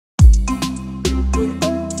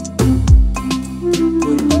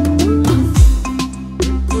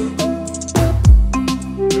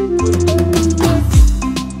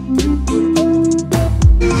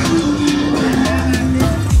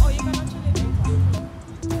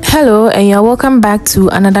Hello, and you're welcome back to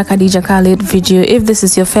another Khadijah Khalid video. If this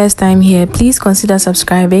is your first time here, please consider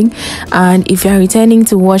subscribing, and if you are returning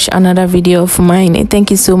to watch another video of mine,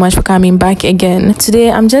 thank you so much for coming back again.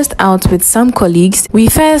 Today I'm just out with some colleagues. We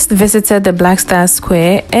first visited the Black Star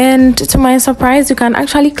Square, and to my surprise, you can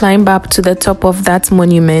actually climb up to the top of that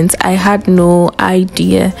monument. I had no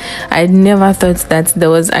idea. I never thought that there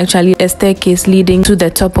was actually a staircase leading to the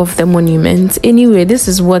top of the monument. Anyway, this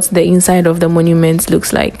is what the inside of the monument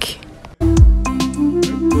looks like.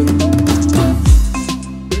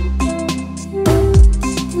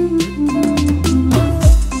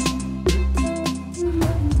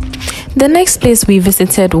 The next place we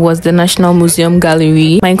visited was the National Museum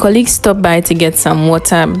Gallery. My colleagues stopped by to get some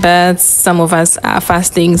water, but some of us are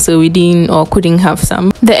fasting, so we didn't or couldn't have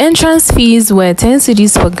some. The entrance fees were 10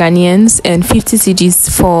 cedis for Ghanaians and 50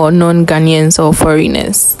 cedis for non-Ghanaians or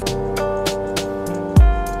foreigners.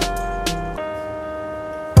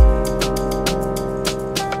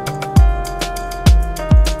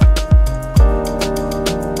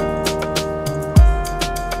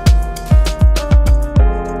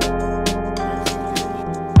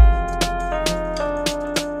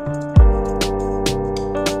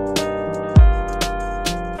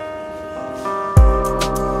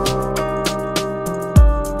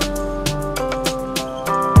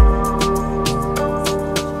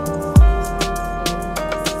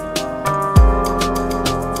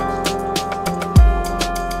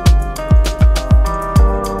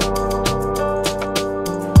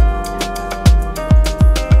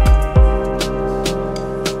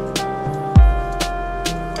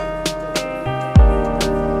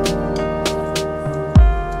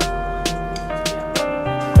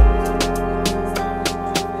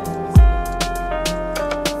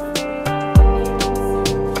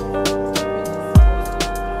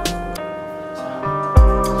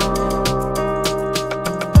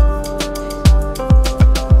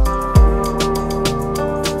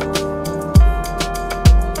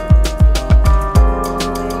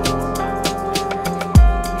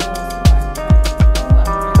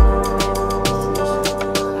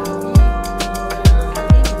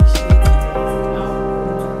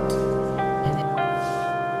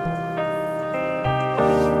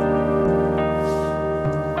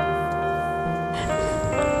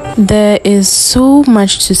 There is so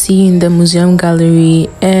much to see in the museum gallery,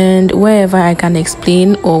 and wherever I can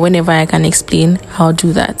explain or whenever I can explain, I'll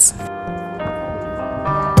do that.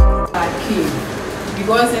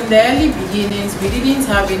 Because in the early beginnings, we didn't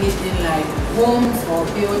have anything like homes or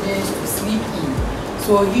buildings to sleep in.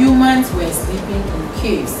 So humans were sleeping in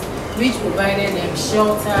caves, which provided them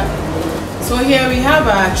shelter and food. So here we have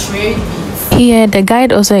our trade beads. Here, the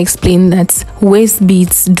guide also explained that waist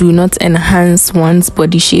beads do not enhance one's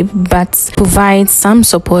body shape but provide some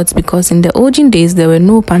support, because in the olden days there were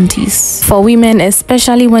no panties for women,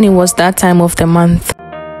 especially when it was that time of the month.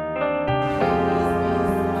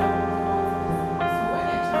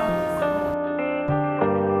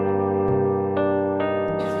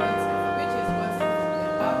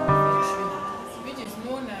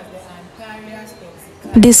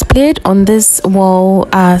 Displayed on this wall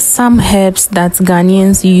are some herbs that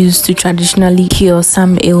Ghanaians use to traditionally cure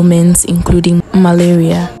some ailments, including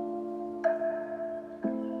malaria.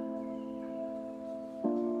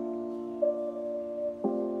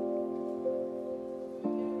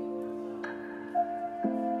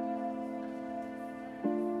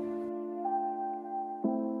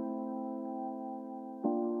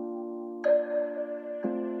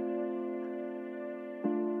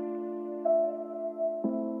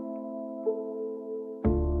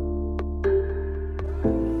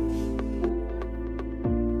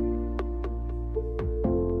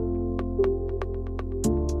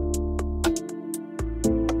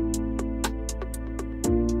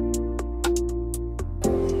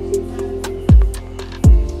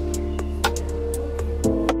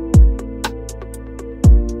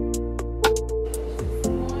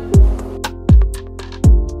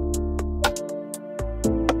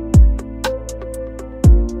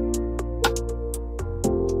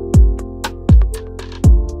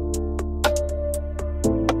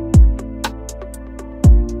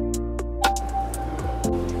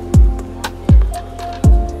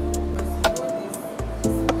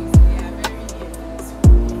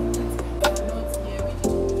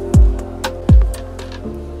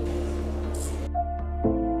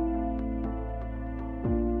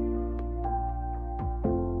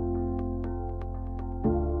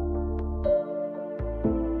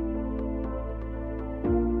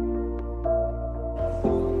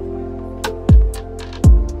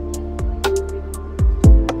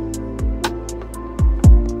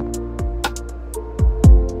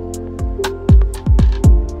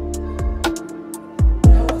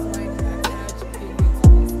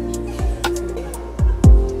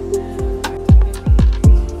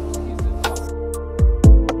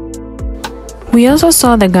 We also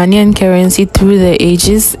saw the Ghanaian currency through the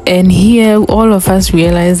ages, and here all of us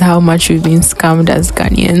realized how much we've been scammed as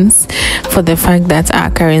Ghanaians for the fact that our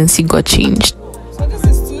currency got changed. So this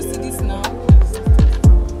is 2 cedis now.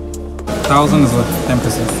 1,000 is what?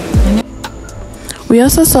 10%. We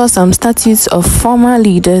also saw some statues of former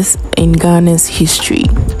leaders in Ghana's history.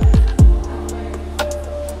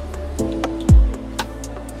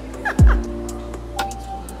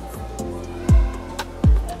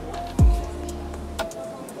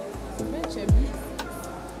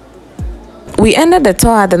 We ended the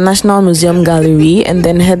tour at the National Museum Gallery and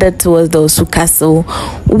then headed towards the Osu Castle,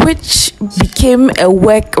 which became a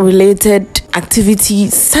work-related activity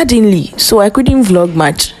suddenly, so I couldn't vlog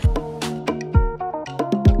much.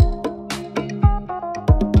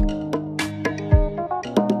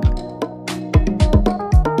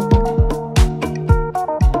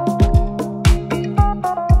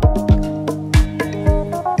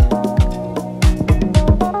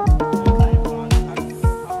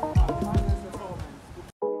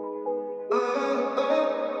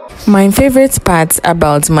 My favorite part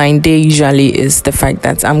about my day usually is the fact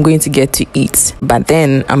that I'm going to get to eat, but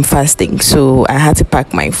then I'm fasting, so I had to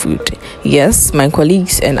pack my food. Yes, my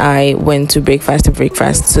colleagues and I went to breakfast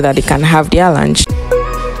so that they can have their lunch.